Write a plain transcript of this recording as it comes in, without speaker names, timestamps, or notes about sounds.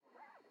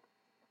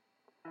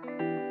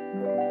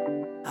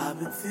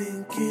been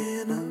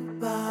thinking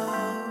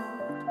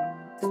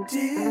about the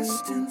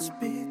distance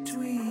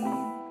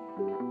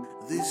between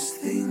this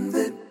thing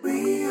that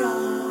we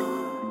are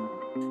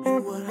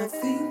and what I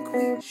think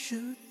we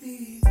should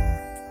be.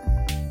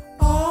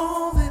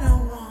 All that I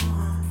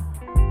want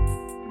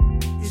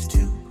is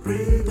to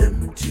bring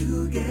them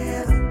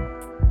together,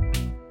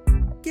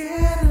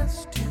 get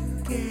us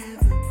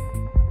together.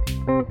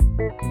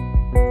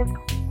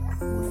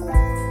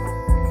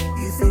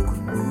 You think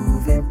we're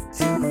moving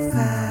too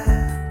fast,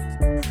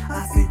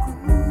 I think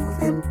we're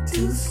moving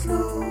too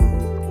slow.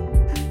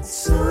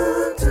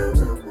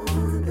 Sometimes I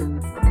wonder,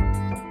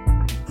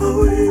 are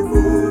we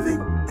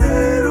moving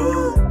at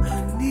all? I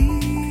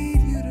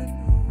need you to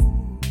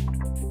know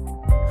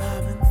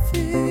I've been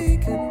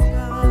thinking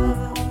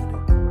about it.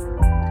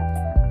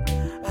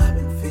 I've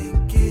been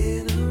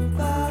thinking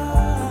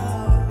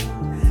about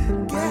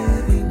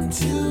getting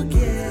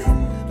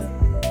together,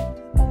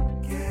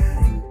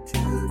 getting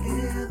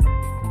together.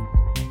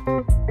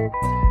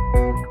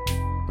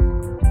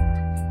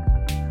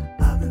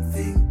 I've been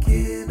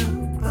thinking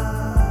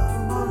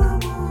about all I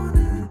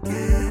wanna,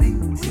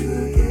 getting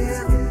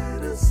together,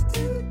 get us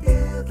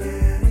together,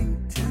 getting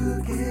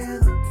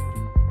together.